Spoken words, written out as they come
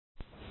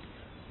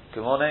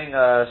Good morning.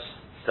 Daf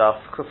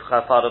Kuf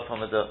Chaf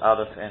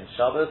Aleph in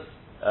Shabbos.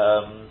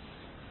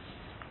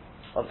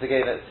 Once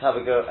again, let's have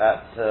a go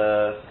at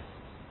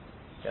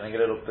getting a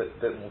little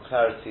bit more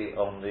clarity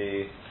on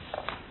the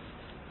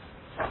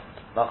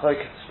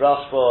Machlokes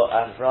Rashba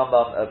and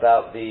Rambam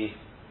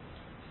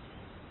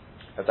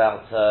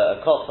about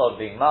a koton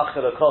being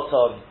machil, a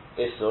koton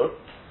isur.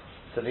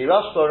 So the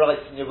Rashba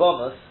writes in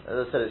Yevamos,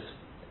 as I said, it's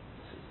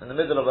in the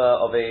middle of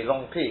a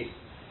long piece,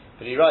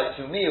 but he writes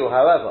to Miu,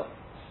 however.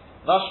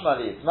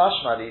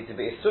 Mashmali to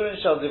be isurin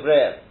shal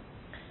divreim.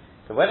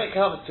 So when it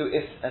comes to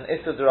an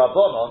isur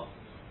d'Rabbanon,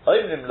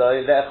 oimrim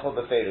lo le'echol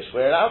beferish.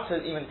 We're allowed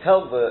to even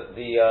tell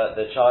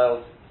the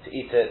child to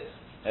eat it,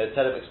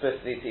 tell him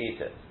explicitly to eat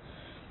it.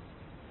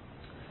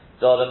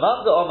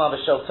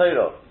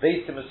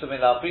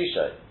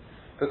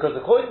 Because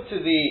according to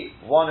the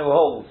one who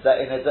holds that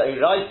in a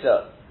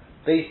da'iraisa,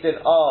 based in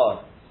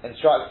are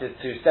instructed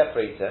to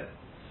separate him,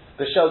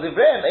 but shal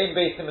divreim ain't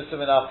based in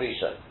musumin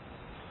afrisha.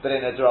 But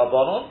in a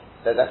d'Rabbanon,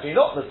 they're definitely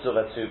not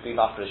mitzvah to be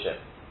mafreshim.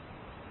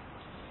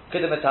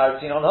 Kidem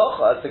etaratin on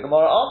hocha, as the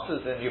Gemara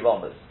answers in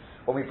Yevamos.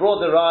 When we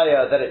brought the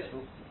raya that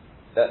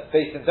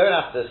Beisin don't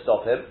have to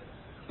stop him,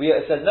 we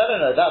said no,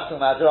 that's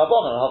talking about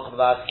d'Rabbanon. Hocha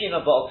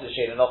b'askina ba'ot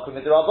t'shein and okum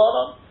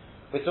d'Rabbanon.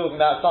 We're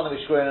talking about something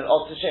which we're in an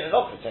ot t'shein and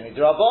okum, it's only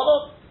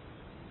d'Rabbanon.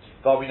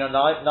 But we know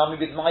nami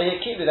b'd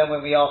ma'yekidu. Then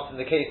when we asked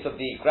in the case of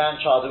the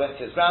grandchild who went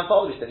to his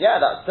grandfather, we said, yeah,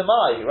 that's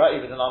demai, right?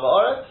 He was an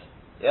Amaoret.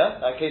 Yeah,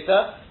 that case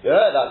there.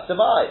 Yeah, that's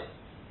demai.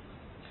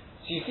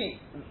 So you see,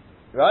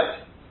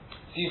 right?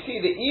 So you see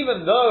that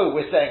even though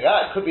we're saying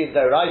it could be in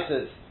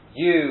Doraisas,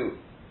 you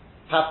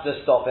have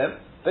to stop him,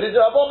 but in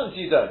Rabbanans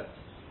you don't.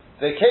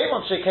 They came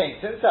on Shekain,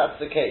 since that's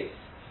the case.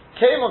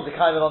 Came on to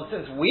Kaimanon,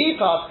 since we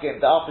passed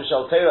him, the After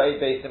Shal Torah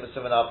based in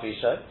Musuman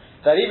Afrisha,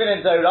 that even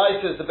in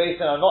Doraisas the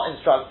Basin are not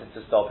instructed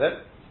to stop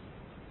him.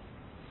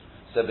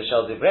 So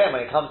B'Shal Divrei,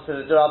 when it comes to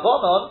the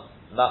Rabbanon,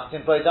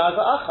 Machtim Poidar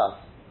V'Achas.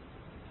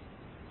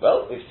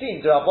 Well, we've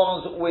seen the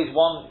Rabbanon is always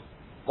one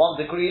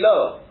degree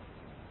lower.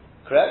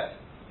 Correct?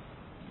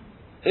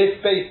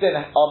 If based in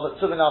on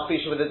Tzuvin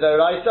Al-Fisha with a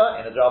Doraisa,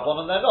 in a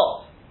Rabbanon they're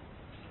not.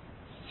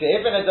 So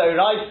if in a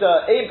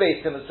Doraisa ain't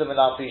based in Tzuvin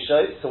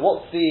Al-Fisha, so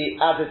what's the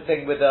added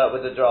thing with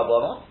the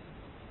Rabbanon?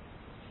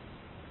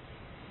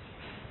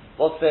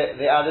 What's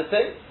the added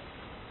thing?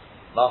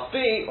 Must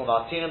be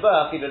Umatin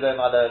Ba'afidu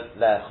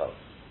Le'echol.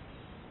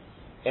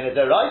 In a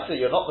Doraisa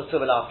you're not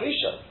Tzuvin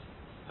Al-Fisha.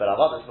 But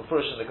Avad is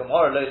Mefurish in the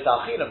Gemara, Lo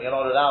Sachilim, you're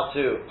not allowed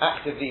to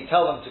actively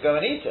tell them to go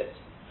and eat it.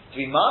 To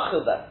be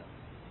machil them.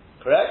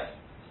 Correct?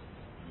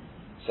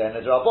 So in the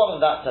Rabbanon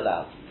that's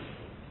allowed.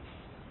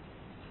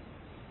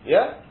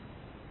 Yeah?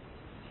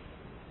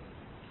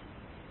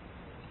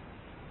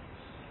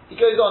 He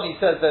goes on, he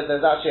says that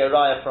there's actually a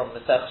raya from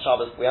Masech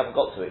Shabbos, we haven't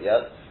got to it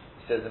yet.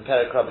 He says in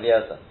Perek Rav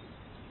Eliezer.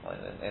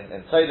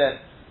 In Tzoden,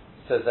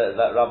 he says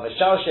that Rav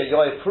Misharshe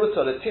Yoy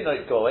Pruto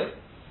Latinoid Goy.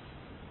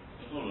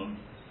 Hold on.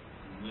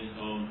 We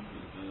hold the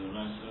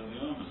rice of the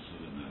armors for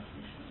the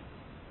nefesh.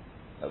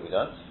 No, we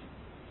don't.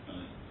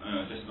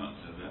 Just not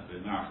to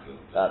the market.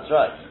 That's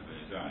right.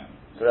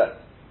 Correct.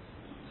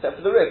 Except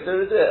for the rib,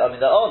 there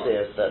are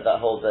deers that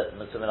hold that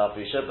Musumin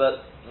Afrisha,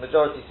 but the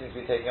majority seems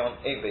to be taking on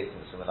a base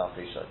Musumin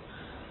Afrisha.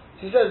 So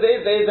he says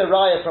there is a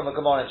raya from a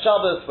Gemara in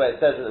Shabbos where it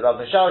says that Rav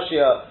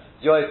Misharshia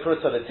Yoy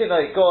Pruta Latino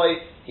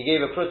Goy, he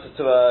gave a pruta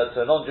to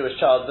a non-Jewish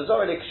child, there's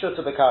already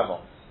Kshuta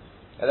Bekarmo.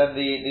 And then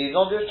the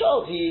non-Jewish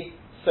child, he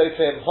sowed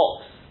for him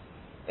hops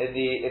in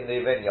the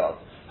vineyard.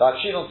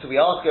 So we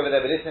ask over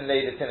there, but listen,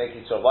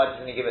 why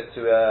doesn't he give it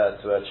to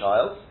a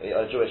child,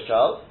 a Jewish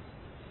child?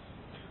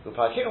 We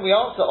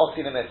answer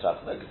Osi the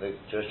Mitzrach, because the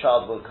Jewish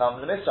child will come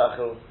to the Mitzrach,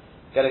 he'll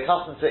get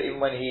accustomed to it even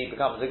when he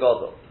becomes a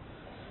Godel.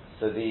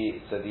 So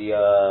the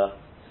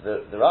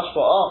Rashba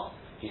asks,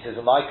 he says,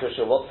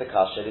 what's the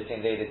kasha? They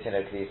came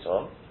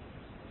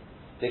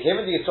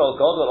in the Yisrael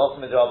Godel,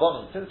 also in the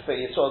Rabbanon, since for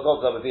Yisrael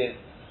Godel it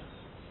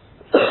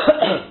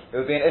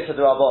would be an Issa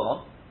the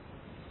Rabbanon.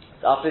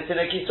 After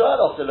Tinek Yisrael,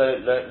 also lo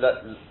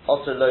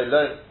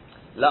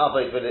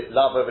la'avoid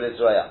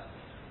v'lizroya.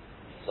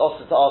 It's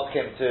also to ask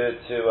him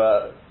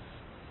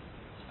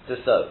to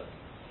sow.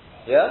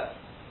 Yeah?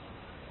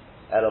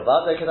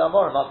 Elovad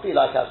ekadamor must be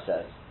like I've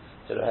said.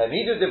 So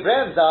hamidu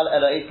devrem zal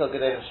elo etel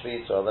gedolim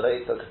shvi Yisrael v'elo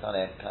etel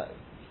katanem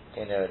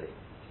kainerli.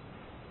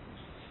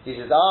 He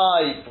says,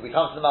 we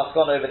come to the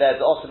Maskon over there.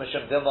 The Osim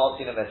Mishum Dilma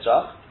Otina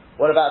Mitzrach.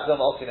 What about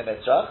Dilma Otina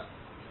Mitzrach?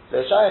 The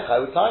Rashba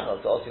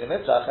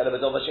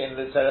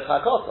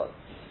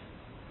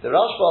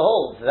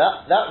holds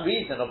that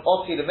reason of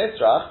Oti the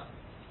Mitzrach,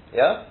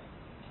 yeah?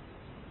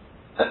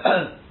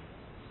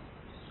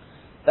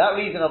 That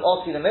reason of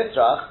Oti the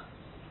Mitzrach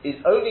is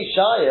only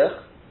Shayach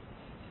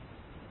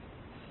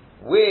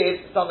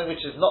with something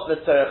which is not the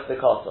Tzerech the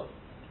Kotel.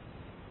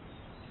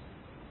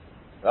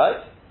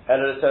 Right?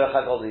 Elo the Tzerech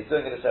HaGodel, he's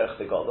doing it the Tzerech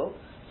the Godel.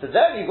 So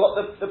then you've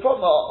got the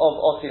problem of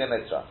Oti the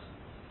Mitzrach.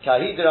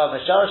 Kahidra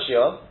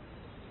Mesharshio,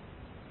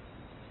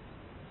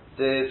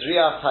 the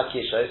Zrias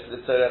HaKishos, the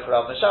Tzerech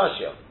Rav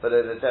Mesharshia, for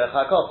the Tzerech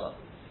HaKoton.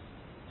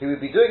 He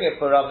would be doing it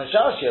for Rav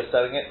Mesharshia,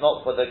 sowing it,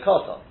 not for the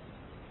Koton.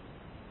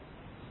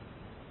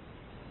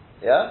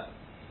 Yeah?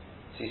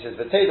 So he says,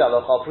 V'teda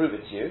loch, I'll prove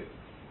it to you.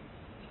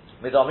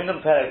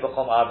 Midaminum perek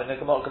b'chom arv, in the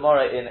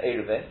Gemara in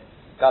Eruvin,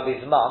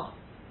 Gabi Zman,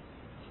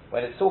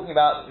 when it's talking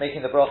about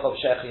making the bracha of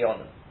Sheikh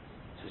Yonah.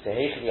 So we say,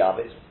 Heichli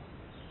Abid,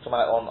 talking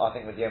about on, I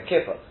think, with Yom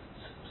Kippur.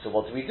 So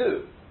what do we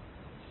do?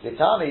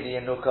 Litami the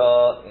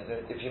Yenuka,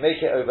 if you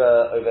make it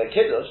over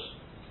Kiddush,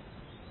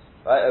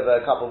 right, over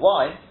a cup of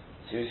wine,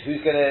 so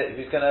who's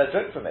gonna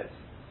drink from it?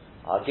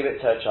 I'll give it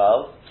to a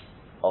child,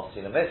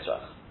 Ofsin and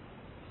Mitzrach.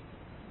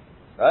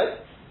 Right?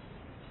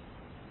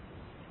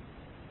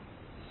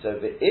 So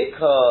the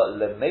Ikha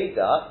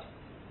Lemeda,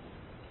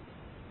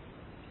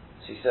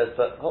 she says,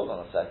 but hold on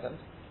a second.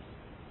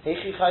 How are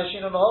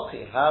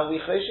we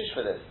chayshish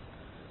for this?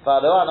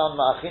 What are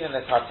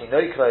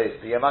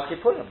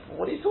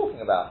you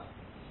talking about?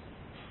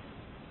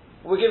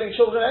 We're giving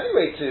children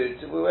anyway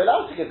we're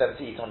allowed to give them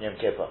to eat on Yom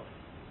Kippur.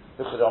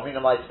 Because we're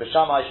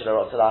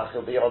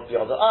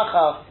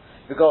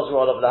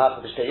all of the half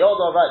of the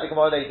Yoda, right? The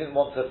Gemara, he didn't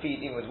want to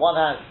feed him with one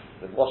hand,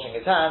 with washing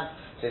his hands.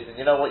 So he said,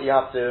 you know what, you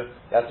have to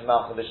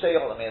malcham the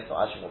Yoda. I mean, it's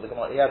not actually what the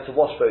Gemara, he had to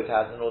wash both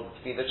hands in order to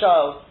feed the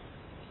child.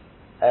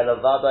 The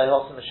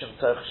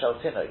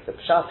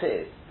pshat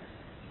is,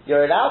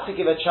 you're allowed to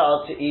give a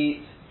child to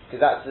eat, because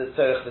that's the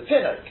tzorech the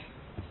tinok.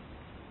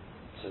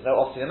 So there's no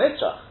ofsin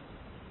mitzrach.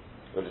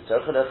 So the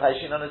tzorech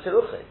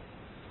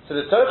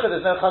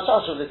there's no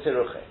chashash of the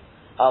tiruche.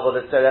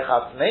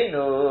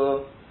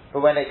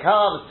 But when it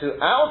comes to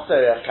our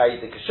tzorech,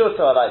 the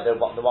kashuta, like the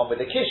one with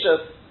the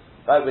kishuf,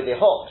 right, with the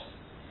hops,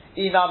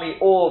 inami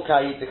or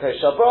kayit the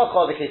kosher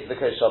bracha, the case of the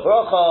kosher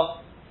bracha,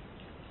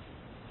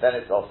 then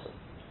it's awesome.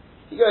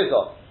 He goes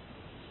on.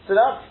 So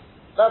that's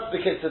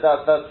because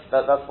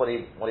that's what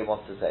he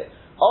wants to say.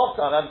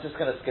 After, and I'm just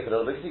going to skip it a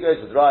little bit because he goes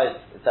with rice,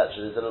 etc.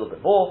 There's a little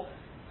bit more,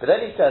 but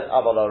then he says,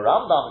 "Avalo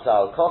Rambam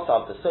zal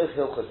kosav the sof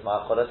hilchos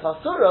ma'achodas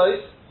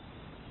hasuros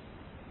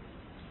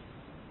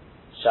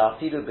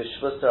shafilu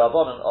b'shvus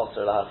rabbanon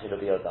osur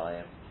lahachilu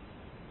biyodayim."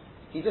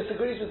 He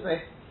disagrees with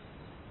me.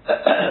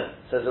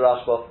 Says the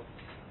Rashba.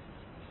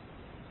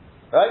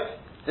 Right?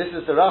 This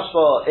is the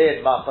Rashba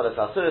in Ma'achodas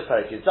hasuros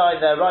Perek Yud Zayin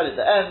there, right at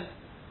the end.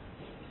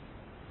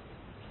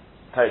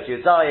 Perek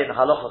Yud Zayin,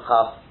 Halacha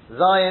Chaf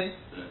Zayin.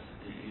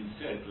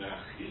 It's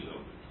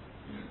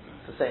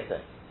the same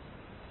thing.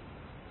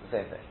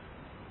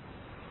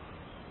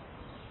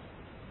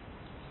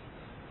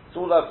 It's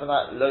all over from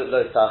that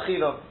lo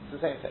ta'achilum. It's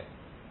the same thing.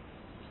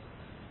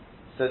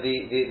 So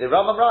the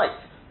Rambam writes,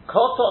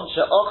 Koton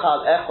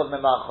she'ochal echod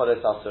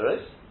mema'achodes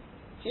asuros.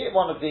 He ate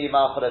one of the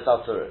ma'achodes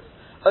asuros.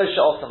 O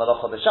she'osa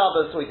malacha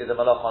b'Shabbos, so he did the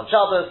malacha on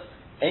Shabbos.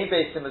 Ain't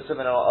based in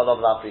Mitzvah olav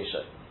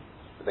la'afrisha.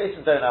 The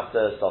basin don't have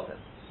to stop him.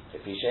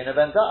 If he ain't a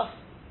ben daf,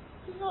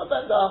 he's not a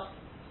ben daf.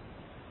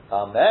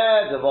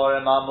 Amen.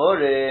 Devorim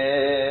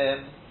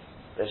amurim.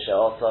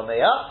 V'she'osa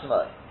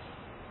me'atzmai.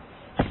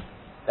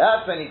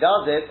 That's when he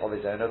does it of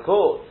his own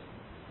accord.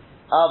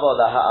 Avo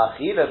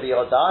laha'achila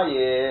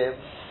b'yodayim.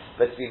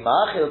 But to be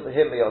ma'achil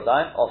him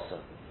b'yodayim also.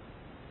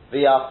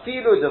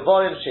 V'yafilu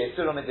devorim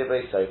she'esurum in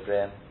divrei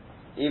sofrim.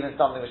 Even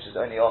something which is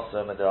only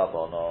awesome in the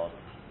Rabbanon.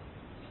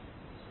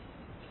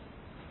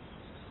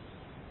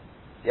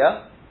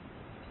 Yeah?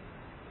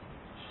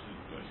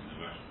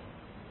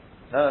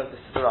 No, this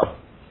is the Rambam.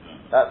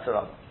 That's the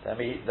Rambam. I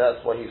mean,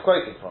 that's what he's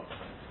quoting from.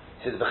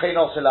 He says, "V'chein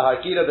also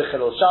lahagila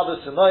b'chilul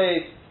Shabbos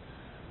u'noyed."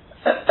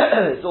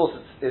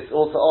 It's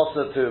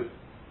also to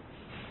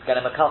get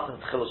him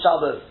accustomed to chilul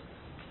Shabbos,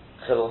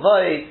 chilul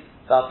noyed,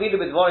 v'afilu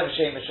b'dvorim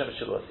she'im mishum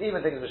shalos.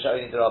 Even things which are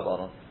only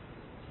d'Rabbanan.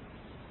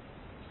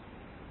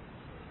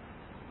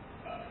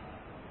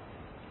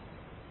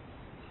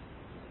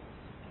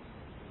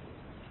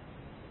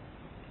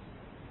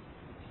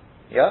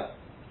 Yeah.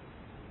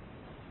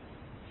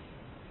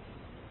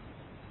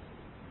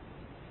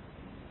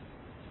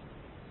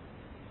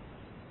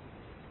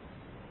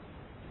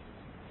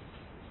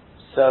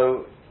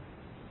 So,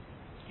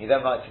 he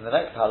then writes in the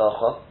next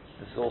halacha,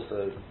 this is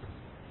also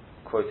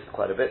quoted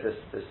quite a bit, this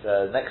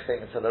next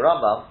thing to the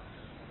Rambam,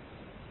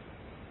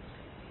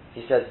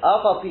 he says,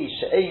 Afa pi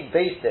she'ein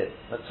beistin,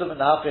 matzum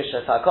nahafresh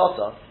et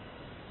hakoton,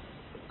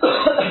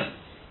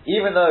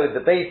 even though the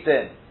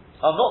beistin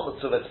are not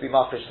matzum to be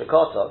mafresh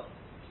hakoton,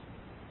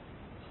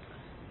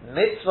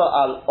 mitzvah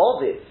al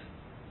ovid,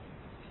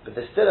 but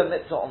there's still a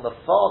mitzvah on the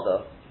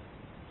father,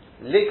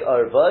 lig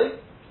arbai,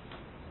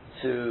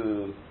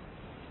 to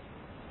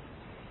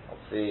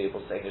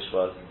what's the English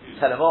word?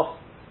 Tell him off.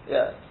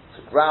 Yeah.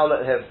 To growl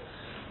at him.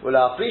 Will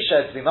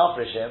appreciate to be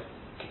mafresh him,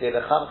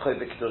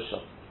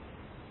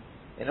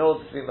 in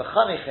order to be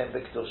mechanich him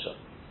b'kedusha.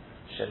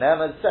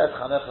 Shene'emed says,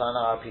 chanech lana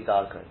arpi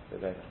darkei.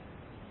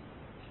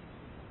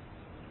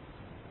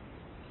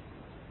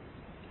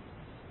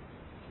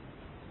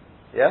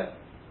 Yeah?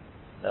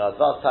 Now,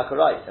 Advaz Taka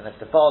writes, and if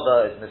the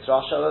father is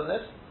misrashal on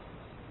this,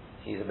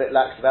 he's a bit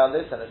lax about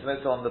this, and it's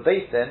moved on the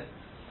base then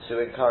to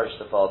encourage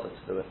the father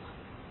to do it.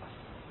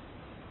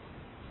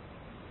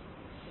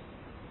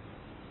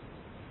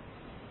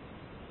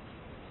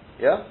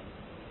 Yeah?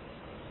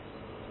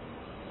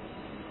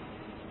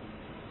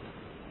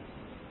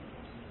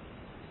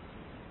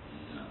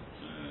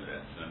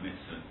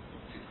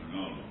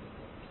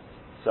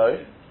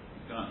 Sorry?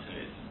 You can't say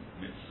it's a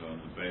mitzvah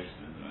on the basis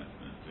of that.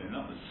 They're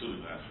not the sort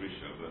of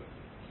Afrisha, but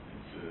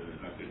it's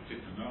like a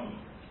tikkun. It's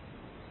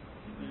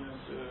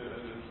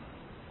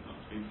not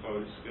to be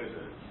followed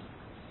together.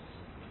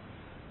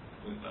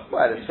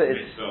 Well, it's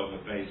mitzvah on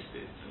the basis.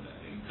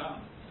 You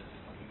can't.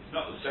 It's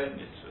not the same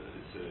mitzvah.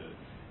 It's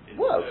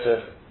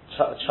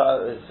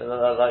child. It's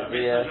like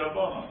the.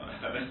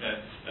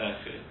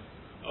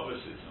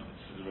 Obviously, it's not.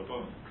 It's the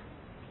Rabban.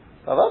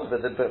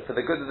 But for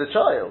the good of the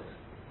child.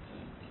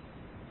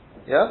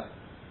 Yeah?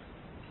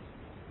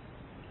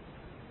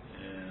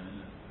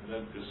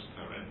 Locus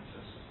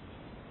parentis.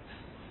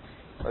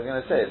 I was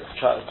going to say, it's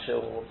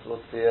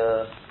what's the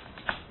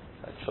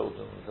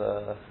children's.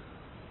 No,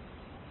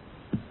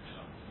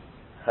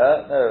 I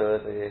don't know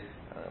what do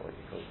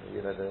you call it?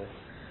 The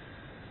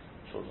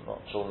children, not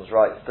children's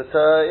rights, but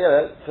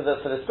for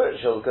the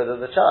spiritual good of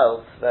the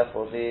child,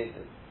 therefore the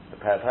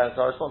parents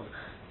are responsible.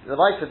 The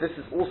Maisa, this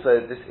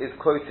is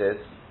quoted.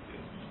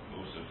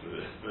 Also for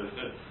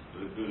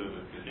the good of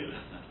the Kehillah.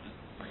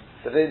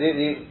 But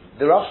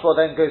the Rashba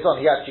then goes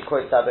on. He actually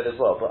quotes that bit as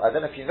well. But I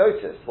don't know if you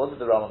noticed. What did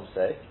the Rambam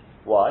say?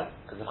 Why?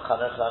 Because of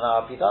Chanech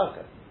Lana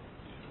Apidarka.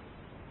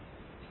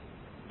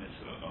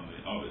 On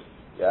the Ovid.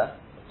 Yeah.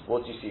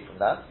 What do you see from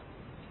that?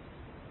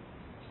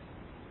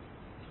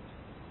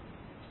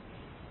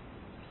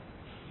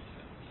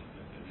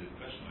 The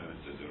question whether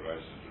it's the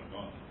rise of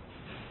Rabban.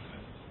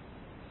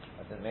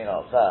 I didn't mean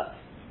all that.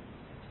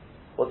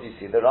 What do you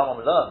see? The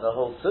Rambam learned the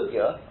whole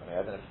sugya. I mean,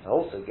 I don't know if it's the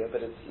whole sugya,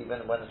 but it's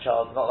even when a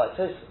child's not like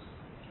Tosus.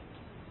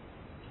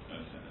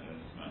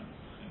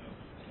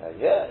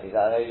 He's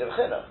at an age of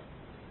chinuch.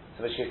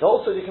 So which case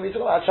also you can be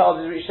talking about a child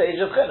who's reached the age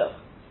of chinuch.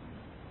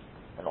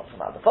 And not talking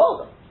about the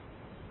father.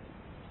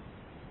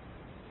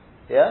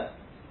 Yeah?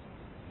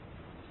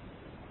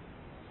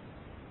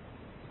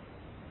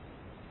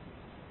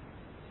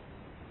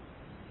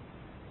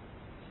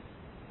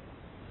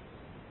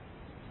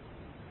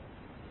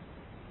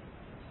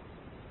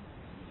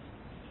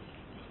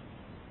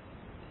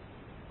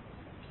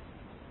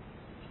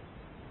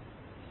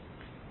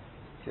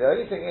 The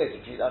only thing is,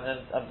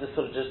 I'm just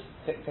sort of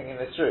thinking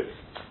this through.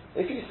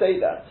 If you say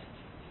that,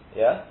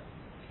 yeah,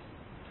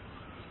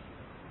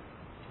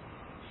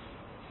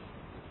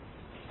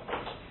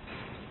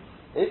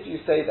 if you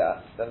say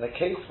that, then the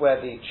case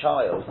where the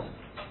child,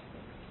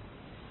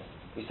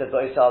 you said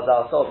Ba'isal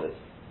Dal Sovid,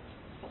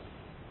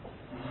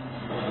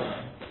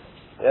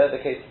 yeah, the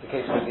case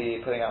with the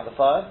putting out the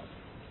fire,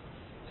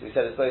 so you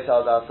said it's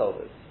Ba'isal Dal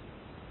Sovid.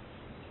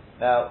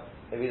 Now,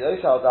 if it's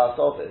Ba'isal Dal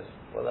Sovid,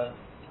 well then,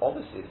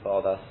 obviously the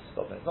father has to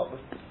stop it. It's not,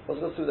 what's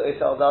going to do the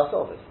Eisal Das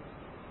Ovid?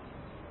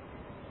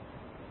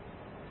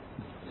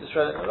 He's just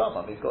read it in the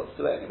Rambam, he's got to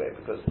do it anyway,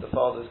 because the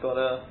father's got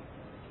a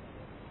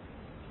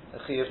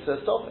chiyuv to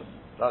stop him.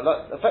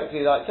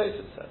 Effectively like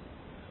Tosaf said.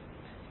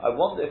 I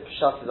wonder if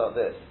Pshat is like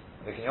this.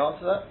 Can you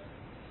answer that?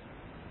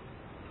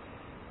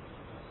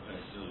 They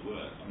still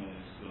work. I mean,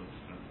 there's still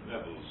different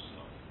levels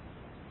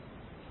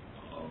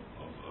of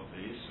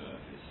the Israel.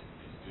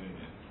 He's doing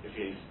it. If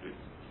he's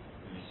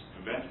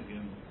preventing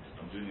him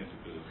from doing it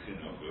because of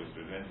chinuch, or he's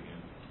preventing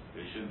him,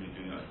 they shouldn't be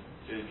doing it.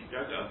 So if he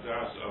does it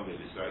as of it,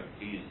 it's like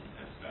he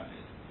has done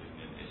it.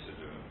 Doing it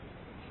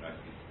like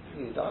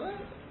he's done it?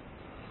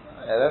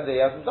 I don't think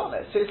he hasn't done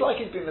it. So it's like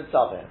he's been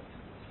mitzvah.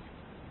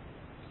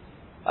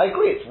 I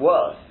agree it's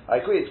worse,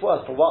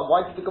 but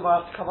why did the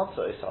Gemara have to come on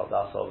to Isal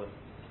Das Ovid?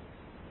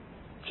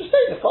 Just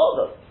say the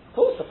father. Of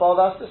course the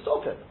father has to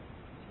stop him.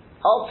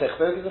 Al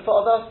Tichber because the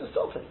father has to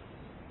stop him.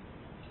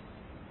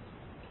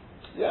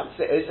 You don't have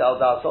to say Isal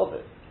Das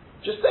Ovid.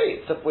 Just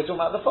say it. We're talking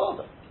about the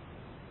father.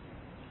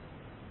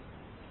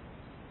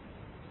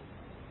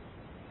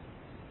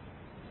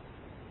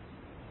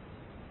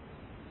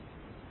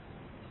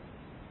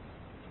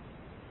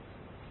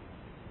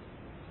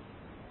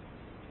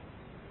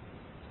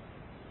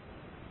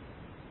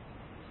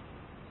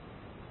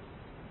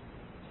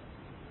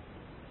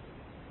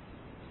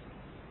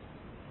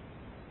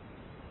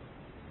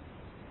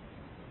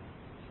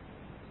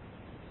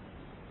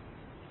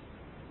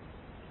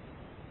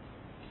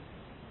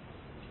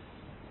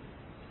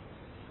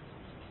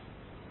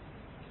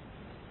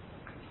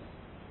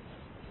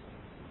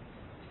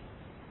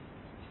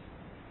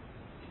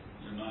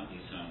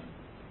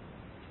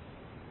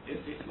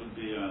 If it would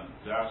be a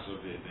das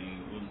of it, then you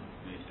wouldn't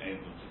be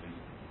able to be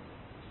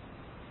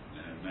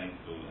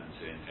mindful and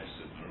say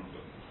Hesed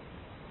Merubah.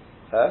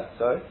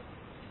 Sorry?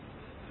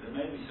 There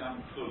may be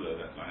some kula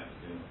that might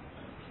be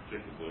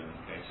applicable in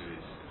the case of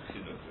his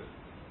chinuch,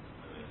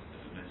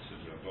 the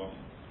mitzvah Rabban,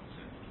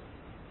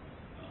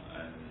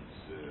 and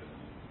it's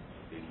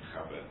being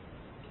chaber,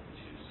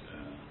 which is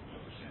what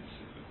we're saying,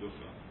 Sifra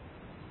Gufa.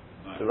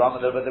 The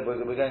Rambam,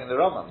 we're going in the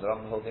Rambam. The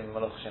Rambam holding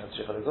Malach Shem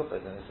Tzricha Gufa,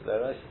 then it's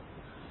there, right?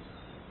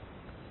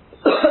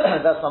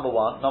 That's number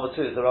one. Number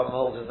two is the Rambam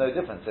holds there's no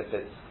difference if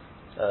it's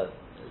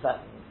is that.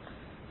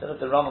 I don't know if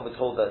the Rambam would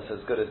hold that it's as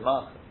good as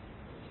Mark.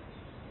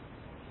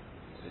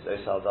 It's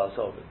Osal Das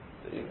Ovid.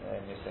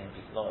 And you're saying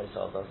if it's not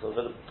Osal Das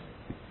Ovid,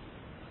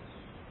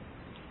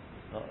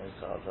 not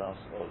Osal Das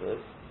Ovid.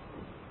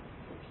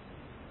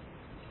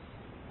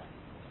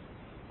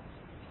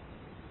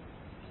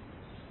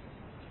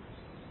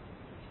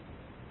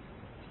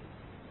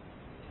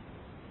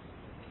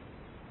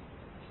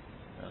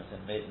 So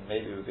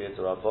maybe it would be a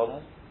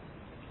D'Rabbanan.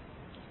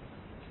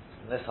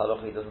 In this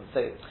halacha he doesn't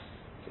say it.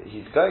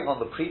 He's going on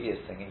the previous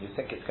thing, and you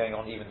think it's going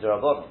on even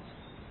D'Rabbanan.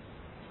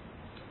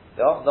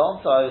 The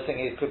answer I was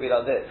thinking it could be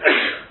like this.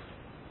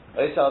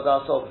 Eisal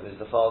Dasov, is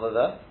the father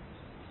there?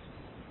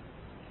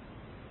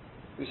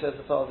 Who says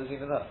the father is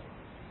even there?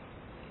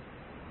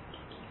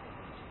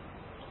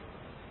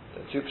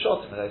 There were two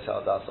pshotim in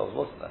Eisal Dasov,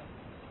 wasn't there?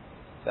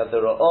 You had the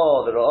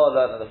Ra'ah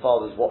learned and the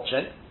father's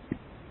watching,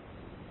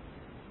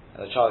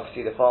 and the child can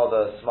see the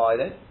father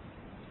smiling,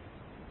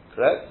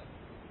 correct?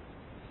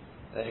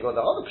 And then you got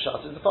the other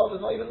pshat, the father's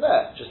not even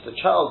there, just the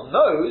child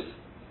knows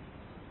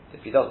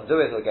if he doesn't do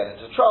it he'll get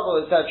into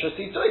trouble, etc. So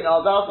he's doing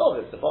Al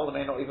Dasov, the father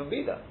may not even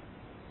be there.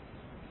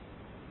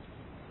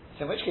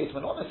 So in which case,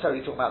 we're not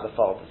necessarily talking about the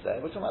fathers there,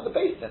 we're talking about the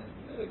Beis Din.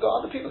 We've got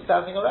other people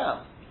standing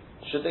around.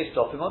 Should they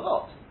stop him or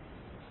not?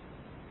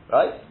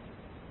 Right?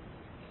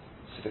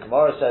 So the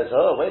Gemara says,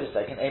 oh, wait a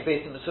second, ain't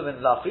Beis Din Mesumin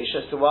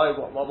Lafrisha, so why do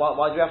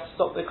we have to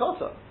stop the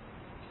Kota?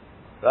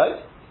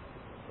 Right?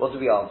 What do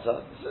we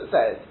answer? It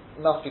says,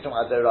 it must be talking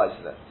about their rights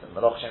then. So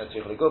Malach Shena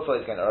Tzricha L'Gufa,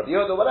 it's going to Rabbi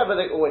Yoda, whatever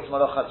they, it's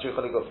Malach Tzricha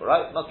L'Gufa,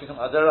 right? It must be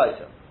talking about their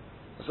rights.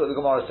 That's what the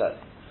Gemara says.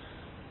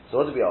 So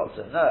what do we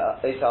answer? No,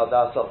 Eisal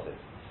Das Office.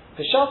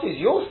 Peshat is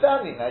you're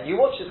standing there, you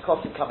watch this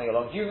Kohen coming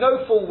along, you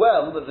know full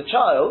well that the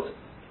child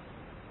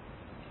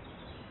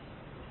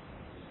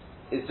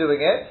is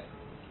doing it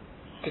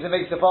because it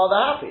makes the father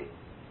happy.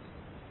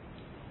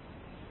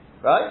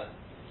 Right?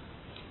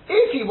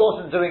 If he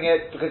wasn't doing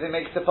it because it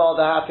makes the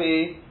father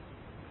happy,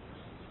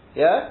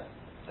 yeah,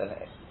 then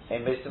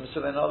you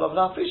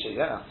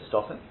don't have to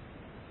stop him.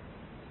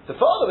 The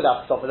father would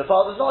have to stop him, the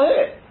father's not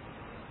here.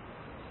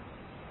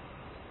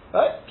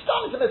 Right?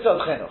 Starting to mitzvah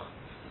chinuch.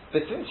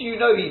 But since you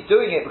know he's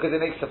doing it because it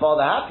makes the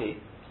father happy,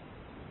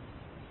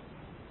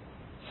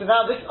 so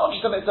now this is not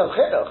just a mitzvah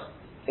chinuch.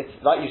 It's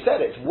like you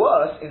said, it's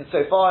worse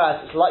insofar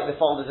as it's like the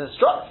father's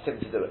instructed him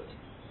to do it.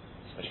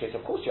 In which case,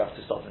 of course, you have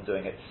to stop him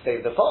doing it to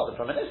save the father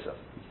from an issur.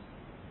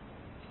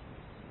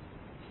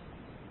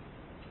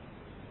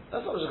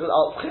 That's not just because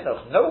al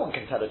chinuch. No one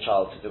can tell a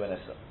child to do an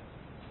issur.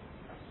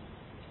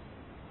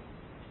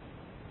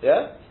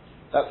 Yeah,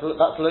 that's lo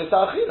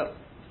sa'achinu.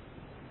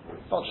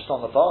 It's not just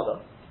on the father.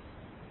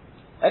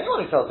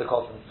 Anyone who tells the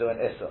Kohen to do an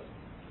issur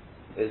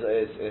is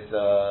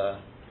lo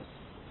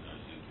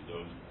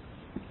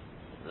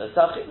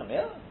sa'achinu.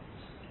 Yeah,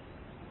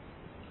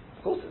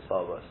 of course it's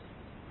far worse.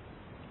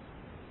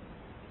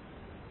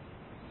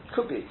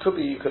 Could be.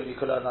 You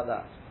could learn like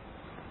that.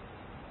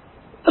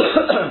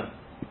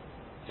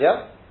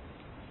 Yeah.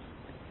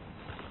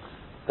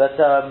 But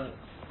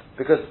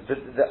because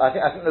I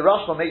think the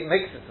Rashba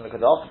makes it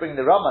because after bringing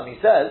the Rambam, he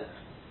says,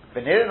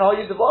 "V'nir and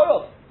Hoyu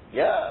Devorov."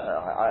 Yeah,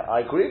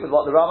 I agree with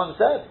what the Rambam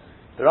said.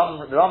 The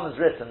Rambam's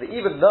written that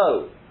even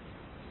though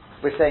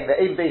we're saying that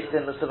in Beis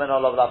Din L'Sumin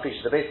Olav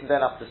L'Afisha, the Beis Din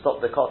don't have to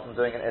stop the Kohen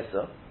doing an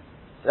issur.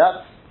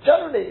 That's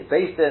generally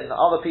Beis Din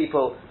other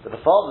people, but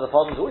the father's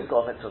always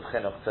got a mitzvah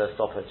chinuch to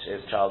stop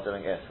his child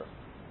doing issur.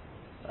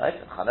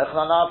 Right? Chanech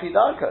lana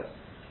pidarkos.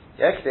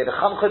 Yeah, because the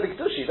chamcha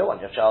b'kedushi, you don't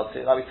want your child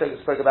to, like we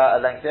spoke about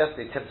at length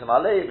yesterday, timtum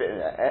alev,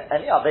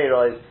 any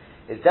avera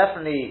is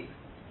definitely,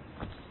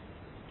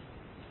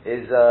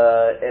 it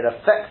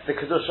affects the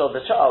kedusha of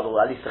the child,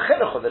 or at least the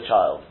chinuch of the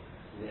child.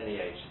 In any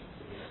age.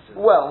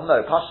 Well,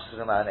 no, Pashas is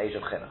about an age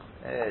of chinuch.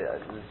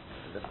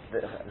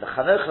 The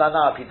chanech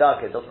lana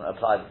pidarke doesn't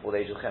apply for the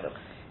age of chinuch.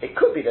 It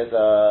could be there's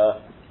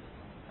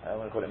I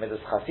want to call it midas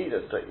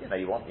chasidus, but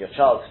you want your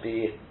child to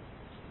be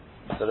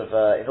sort of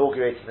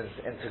inaugurated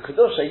into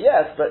kedusha,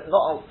 yes, but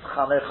not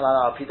chanech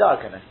lana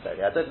pidarke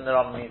necessarily. I don't think the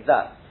Rambam means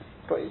that.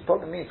 It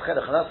probably means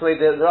chinuch, and that's the way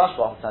the Rashba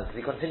understands it.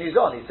 He continues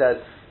on. He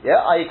says,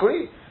 "Yeah, I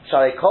agree.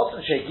 Sharei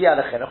kotzen shegia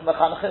lechinuch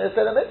mechanechin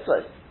esel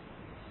mitzvah."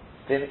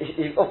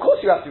 Of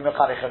course, you have to be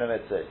mechanechin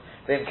mitzvah.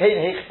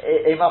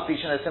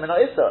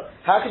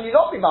 How can you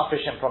not be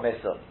mafrishim from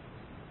issur?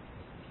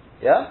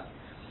 Yeah.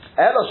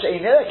 Elo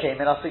she'inera came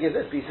and I figure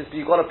this. He says, but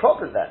you've got a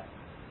problem there.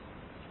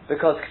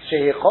 Because there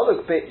should be a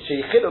chiluk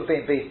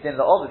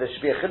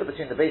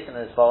between the Beis Din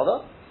and his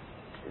father.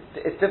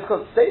 It's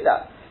difficult to say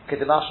that.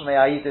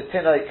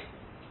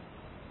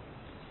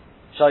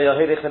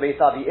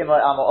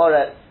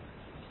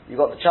 You've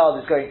got the child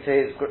who's going to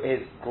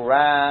his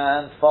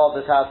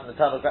grandfather's house, and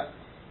maternal grand.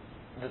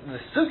 The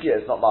sugya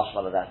is not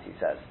mashmal of that, he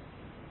says.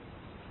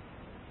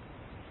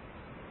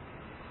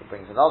 He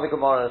brings another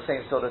Gemara, the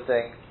same sort of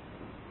thing.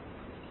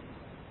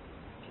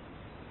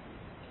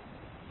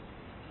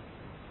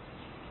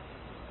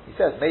 He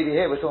says, maybe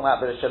here we're talking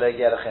about B'Rishalei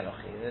Ger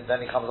Chinuch. Then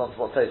he comes on to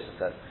what Tosfos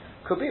says.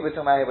 Could be we're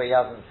talking about here where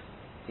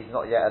he's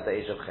not yet at the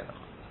age of Chinuch.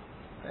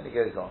 Then he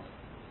goes on.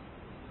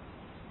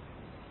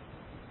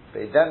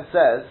 But he then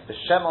says,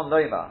 B'Shem on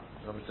Noima.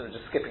 I'm sort of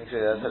just skipping through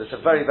there, so it's a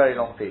very, very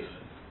long piece.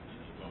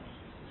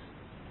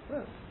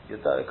 You're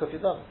done.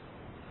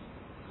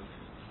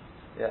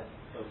 Yeah.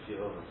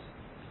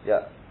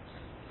 Yeah.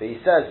 But he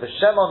says,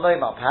 B'Shem on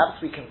Noima,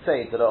 perhaps we can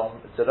say, Delo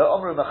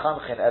Omru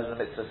Mechanchin El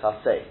Mitzvah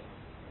Saseh.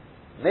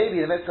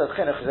 Maybe the mitzvah of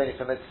chinuch is only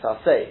for mitzvah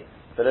saseh,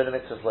 but only the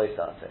mitzvah of lo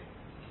saseh.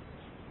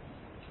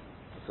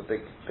 It's a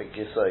big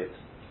yesod.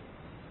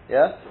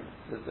 Yeah?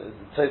 The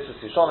Tosfos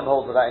Yishonim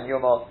holds of that in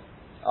Yoma,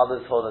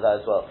 others hold of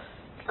that as well.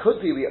 It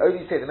could be we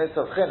only say the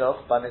mitzvah of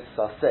chinuch by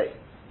mitzvah say,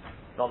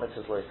 not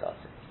mitzvah lo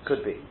yisase.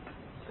 Could be.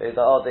 There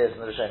are days in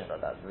the Rishonim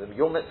about that.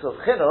 Your mitzvah of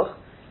chinuch,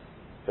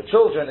 for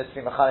children, it's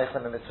to be mechanech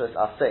them in mitzvahs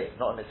aseh,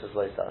 not in mitzvahs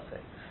lo yisase.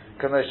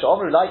 Commercial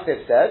Omru, like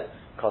they've said,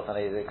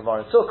 Kotanei the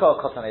Gemara in Sukkah,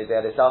 Kotanei the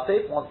Elis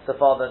Aseh, once the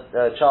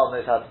child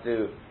knows how to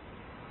do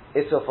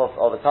Isuf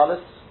of a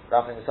talis,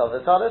 wrapping himself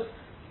in a talis,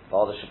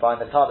 father should buy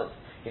him a talis.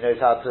 He knows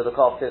how to look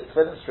after his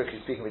tefillin. Strictly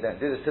speaking, we don't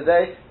do this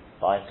today.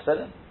 Buy him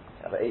tefillin.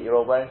 You have an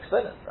 8-year-old wearing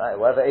tefillin, right?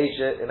 Whatever age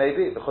it may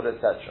be, the chud,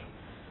 etc.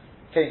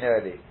 Okay,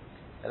 nearly.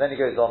 And then he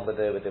goes on with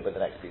the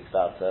next piece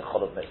about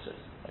chol of mitzvahs.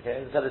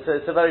 Okay, so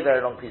it's a very,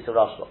 very long piece of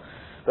Rashba.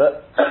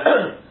 But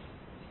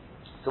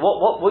so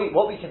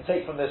what we can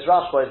take from this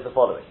Rashba is the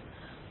following.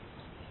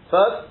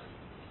 First,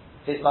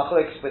 his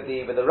machlokes with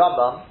the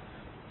Rambam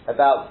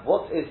about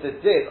what is the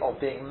din of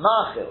being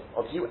machil,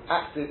 of you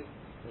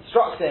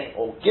instructing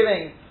or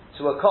giving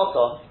to a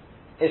koton,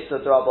 issa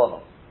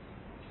d'rabbanan.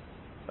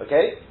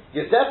 Okay?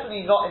 You're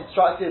definitely not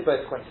instructed,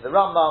 both according to the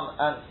Rambam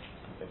and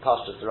in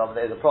Pashtus the Rambam,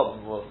 there's a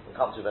problem we'll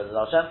come to Bezat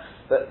Hashem,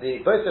 but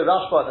both the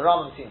Rashba and the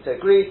Rambam seem to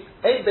agree,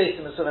 ein beis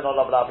din mesuvin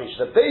olav la'afish.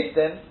 The beis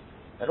din,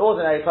 an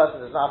ordinary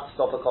person does not have to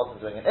stop a koton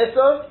doing an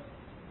issa,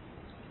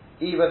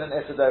 even an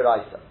issa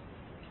d'oraisa.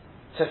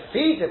 To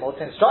feed him or to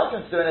instruct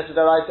him to do an issa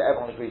d'oraisa,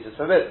 everyone agrees it's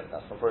forbidden.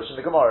 That's from Purush in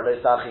the Gemara, lo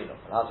yisachinu,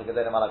 and how to get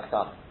them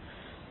malakatan.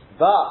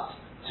 But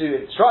to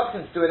instruct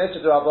him to do an issue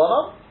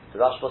d'Rabbanan, the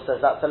Rashba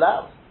says that's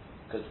allowed.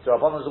 Because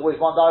d'Rabbanan is always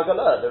one darga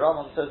lower. The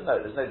Rambam says no,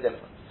 there's no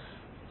difference.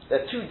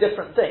 They're two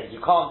different things.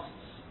 You can't,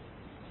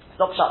 it's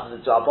not shut that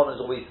the d'Rabbanan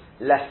is always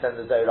less than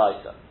the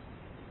d'oraisa.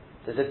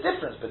 There's a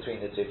difference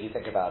between the two if you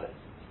think about it.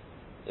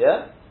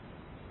 Yeah?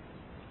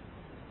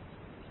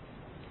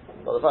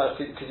 Well,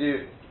 could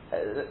you, a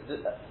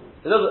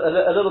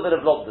little bit of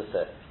lobdus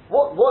there.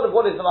 What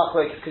is the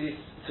machlokes? Could you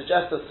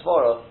suggest a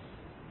svara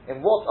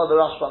in what are the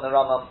Rashba and the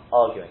Rambam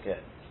arguing here?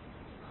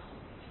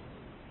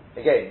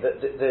 Again,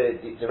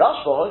 the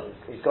Rashba,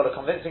 he's got a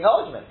convincing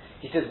argument.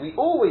 He says we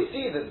always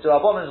see that the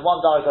Rabbanan is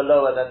one darga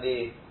lower than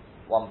the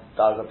one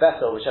darga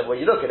better, whichever way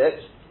you look at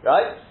it,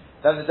 right?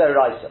 Than the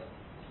Doraisa.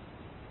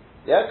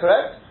 Yeah,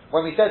 correct?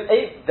 When we said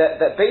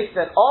that based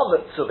on our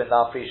mitzvah in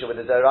La'afrisha with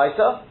the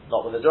Doraisa,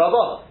 not with the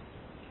Rabbanan.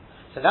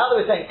 So now that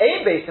we're saying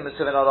aim based in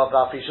mitzvah in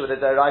La'afrisha with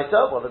the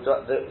Doraisa, well,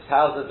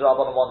 how's the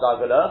Rabbanan one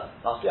darga lower?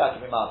 Must be I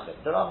can be machid.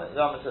 The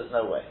Rambam says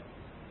no way.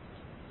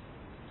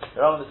 The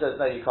Rambam says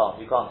no, you can't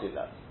do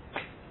that.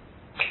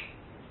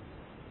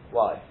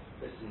 Why?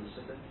 The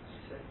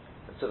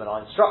Tzumen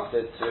are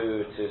instructed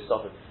to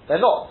stop it. They're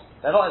not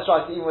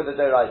instructed even with the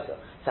Doraisa.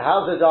 So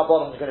how's the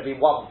Rabbanan going to be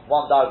one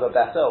darga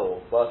better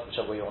or worse,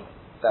 whichever you want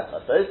better, I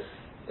suppose,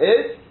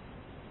 is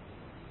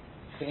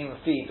you can even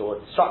feed or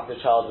instruct the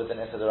child with the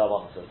Issa the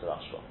Rabbanan, says the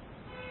Rashba.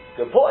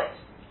 Good point.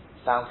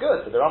 Sounds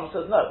good, but the Rambam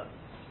says no.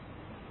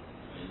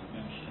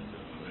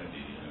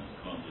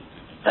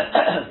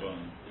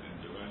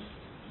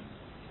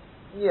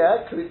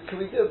 Yeah, could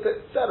we do a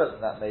bit better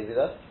than that maybe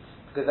though?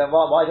 Because then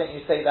why don't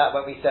you say that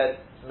when we said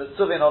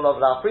Mitzuvin olav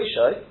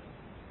la'afrisha?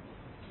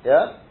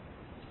 Yeah?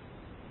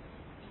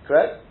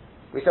 Correct?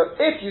 We said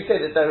if you say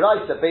that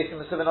Doraisa based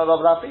on Mitzuvin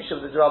olav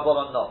la'afrisha, the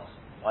Rabbanan not.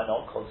 Why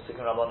not? Because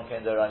Tikkun Rabbanan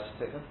came Doraisa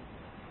Tikkun.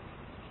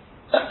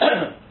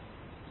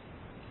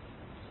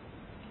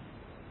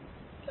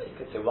 You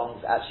could say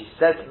one's actually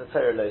said in the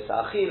Torah lo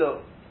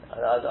sa'achilu.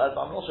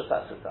 I'm not sure if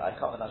that's I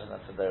can't imagine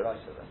that's a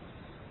Doraisa then.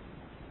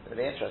 It'd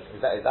be interesting.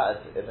 Is that a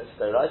Mitzvah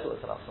Doraisa or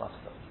is it an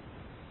Asmachta?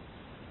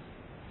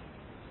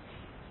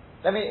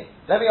 Let me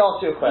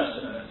ask you a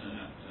question.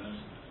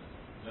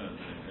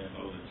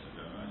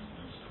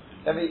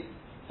 Let me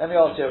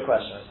ask you a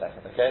question a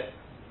second, okay?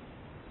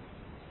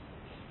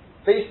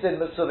 Based in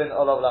Mitzvah in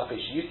Olav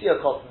Lafish, you see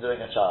a cotton doing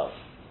a child.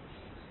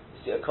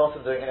 You see a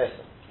cotton doing an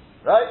Issa.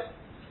 Right?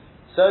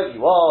 So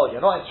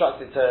you're not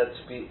instructed to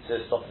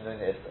stop him doing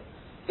the Issa.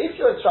 If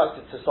you're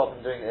instructed to stop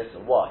him doing the Issa,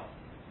 why?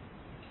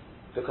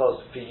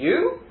 Because for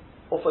you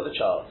or for the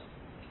child?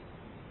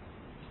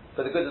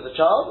 For the good of the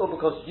child, or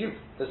because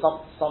there's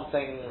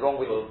something wrong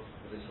with you?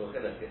 If it's for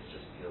chinuch, it's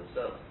just for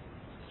yourself.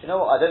 Do you know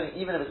what? I don't think,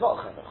 even if it's not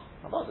chinuch,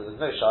 there's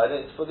no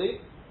shayla, it's for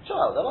the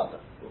child.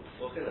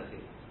 For chinuch.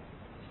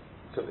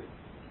 Could be.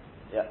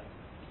 Yeah.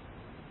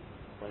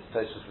 When it's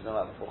supposed to be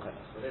done before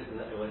chinuch. Well, here's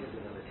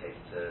another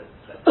case to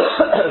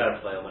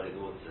clarify on muddy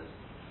waters.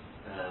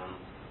 There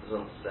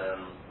was once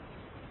home,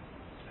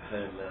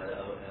 when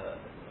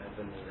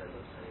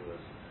he was,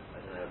 I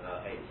don't know,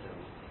 about 8,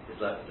 and his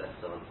light was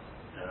left on.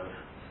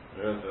 I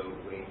remember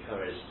we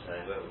encouraged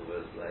whoever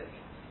was like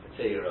a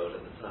 2-year-old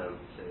at the time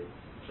to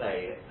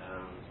play,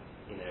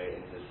 in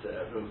his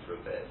room for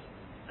a bit,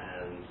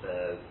 and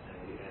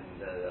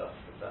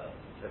after about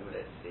 10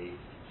 minutes he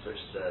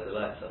switched the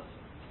lights off,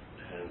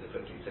 and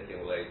quickly took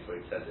him away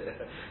before he turned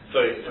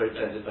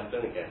it back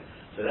on again.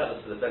 So that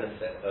was for the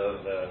benefit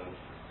of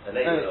an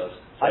 8-year-old.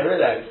 I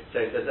realise. So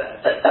does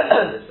that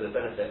for the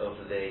benefit of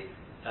the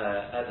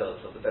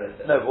adults or the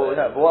benefit? No,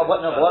 but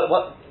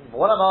what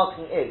what I'm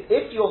asking is,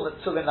 if your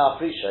mitzvah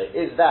nafrisha,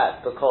 is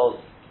that because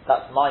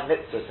that's my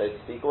mitzvah, so to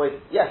speak, or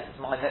yes, it's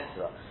my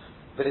mitzvah,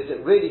 but is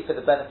it really for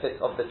the benefit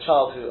of the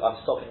child who I'm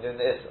stopping doing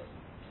the issa?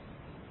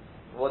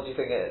 What do you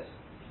think it is?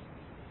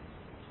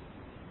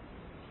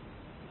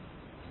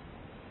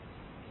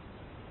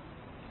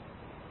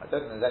 I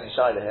don't think there's any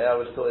shaila here. I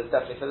would have thought it's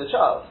definitely for the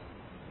child.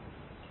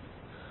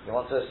 You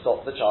want to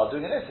stop the child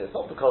doing an issa. It's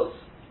not because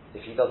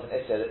if he does an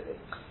issa,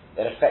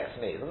 it affects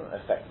me. It doesn't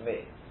affect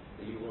me.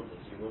 You want it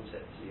to,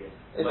 yeah.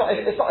 It's not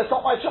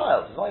my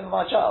child. It's not even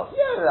my child.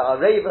 Yeah, our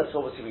ravus,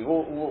 obviously we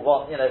want,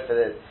 for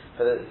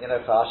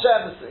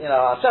Hashem's,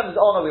 Hashem's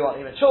honor, we want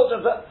even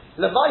children, but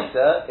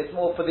Lemaisa, it's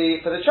more for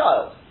the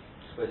child.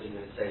 Suppose you're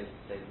going to save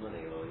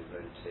money, or you're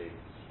going to,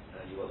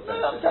 you want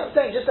No, I'm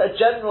saying just a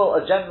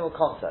general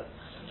concept.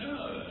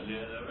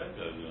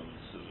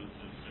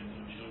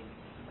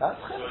 That's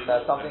chinuch,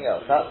 that's something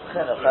else. That's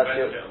chinuch, that's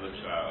your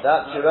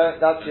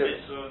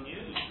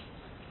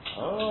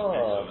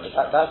oh,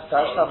 that's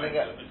something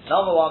else.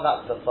 Number one,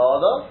 that's the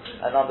father,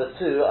 and number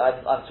two,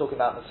 I'm talking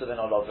about Mesuvin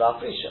or Lov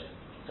Rafrisha.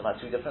 So my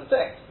two different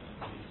things.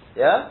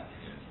 Yeah?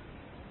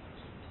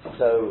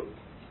 So,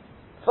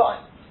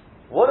 fine.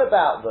 What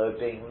about though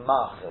being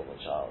machil the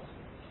child?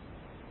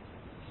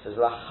 It says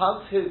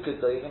Lahazhu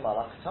Gedolim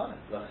Alakatanim.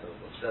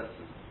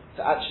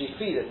 To actually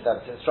feed it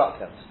them, to instruct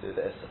them to do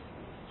this.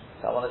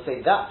 So I want to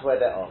say that's where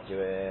they're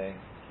arguing.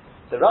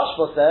 The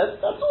Rashba says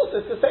that's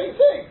also the same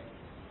thing.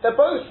 They're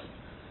both.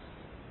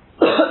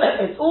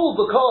 It's all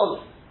because,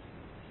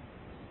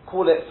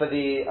 call it for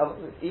the,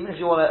 even if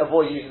you want to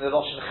avoid using the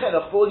Lashon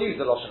Chinuch, we'll use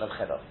the Lashon of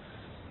Chinuch.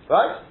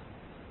 Right?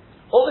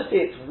 Obviously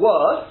it's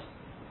worse,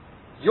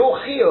 your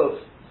Chiyuv,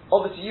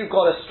 obviously you've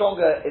got a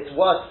stronger, it's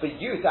worse for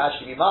you to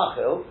actually be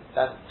Machil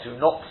than to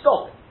not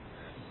stop it.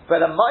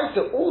 But a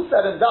Maisa, all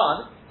said and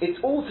done, it's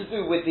all to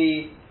do with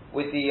the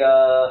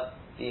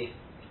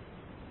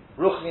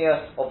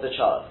Ruchnias of the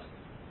child.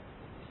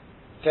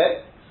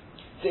 Okay?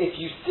 So if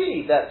you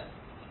see that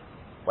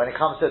when it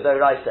comes to the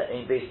Doraisa,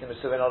 in based in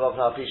Mesuvin or Lov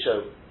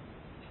Rafisho,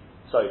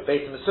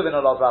 based in Mesuvin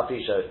or Lov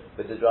Rafisho,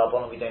 with the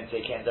Drabonon we don't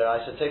take it in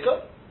Doraisa take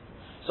up.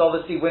 So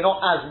obviously we're not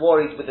as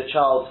worried with the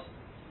child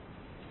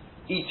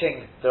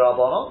eating the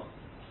Rabbanon.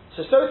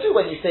 So too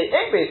when you say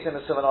in based in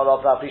Mesuvin or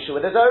Lov Rafisho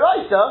with the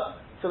Doraisa,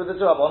 so with the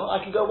Rabbanon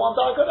I can go one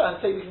dargada and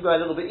say we can go a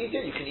little bit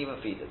easier, you can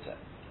even feed it to him.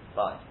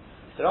 Fine.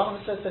 The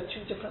Rambam says they're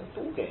two different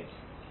ball games.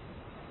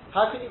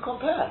 How can you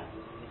compare?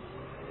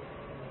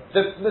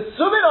 The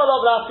Mesuvin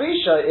Olav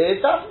Rafrisha is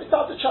that's the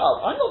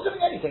child. I'm not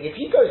doing anything. If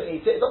he goes and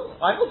eats it,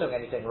 I'm not doing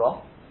anything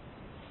wrong.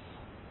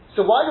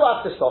 So why do I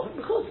have to stop him?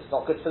 Because it's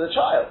not good for the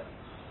child.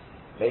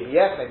 Maybe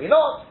yes, maybe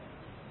not.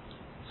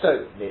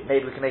 So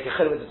maybe we can make a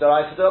chiluk with the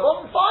Doraisa to the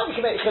Rabbanon. Fine, we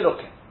can make a chiluk.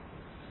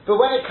 But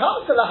when it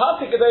comes to the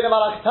Hatik Gedolim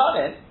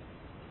Alakatanin,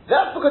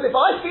 that's because if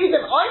I feed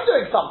him, I'm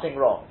doing something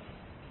wrong.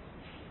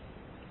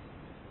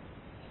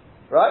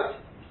 Right?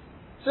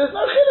 So there's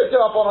no chiluk to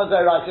Rabbanon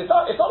Doraisa. It's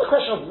not a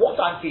question of what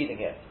I'm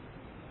feeding him.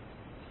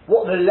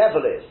 What the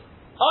level is.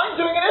 I'm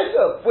doing an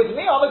Issa. With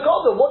me, I'm a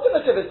Godel. What the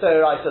Mesivit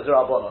Doraisa to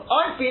Rabbanon?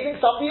 I'm feeding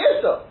somebody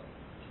Issa.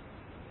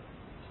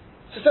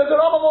 So the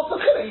Rambam wants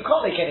the chiluk. You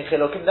can't make any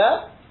chiluk in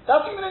there.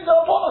 That's even in the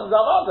Rabbanon,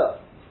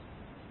 Zavada.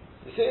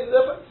 You see the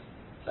difference?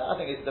 I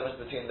think it's the difference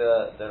between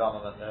the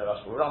Rambam and the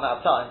Rashba. We're running out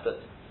of time, but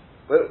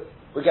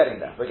we're getting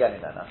there. We're getting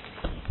there now.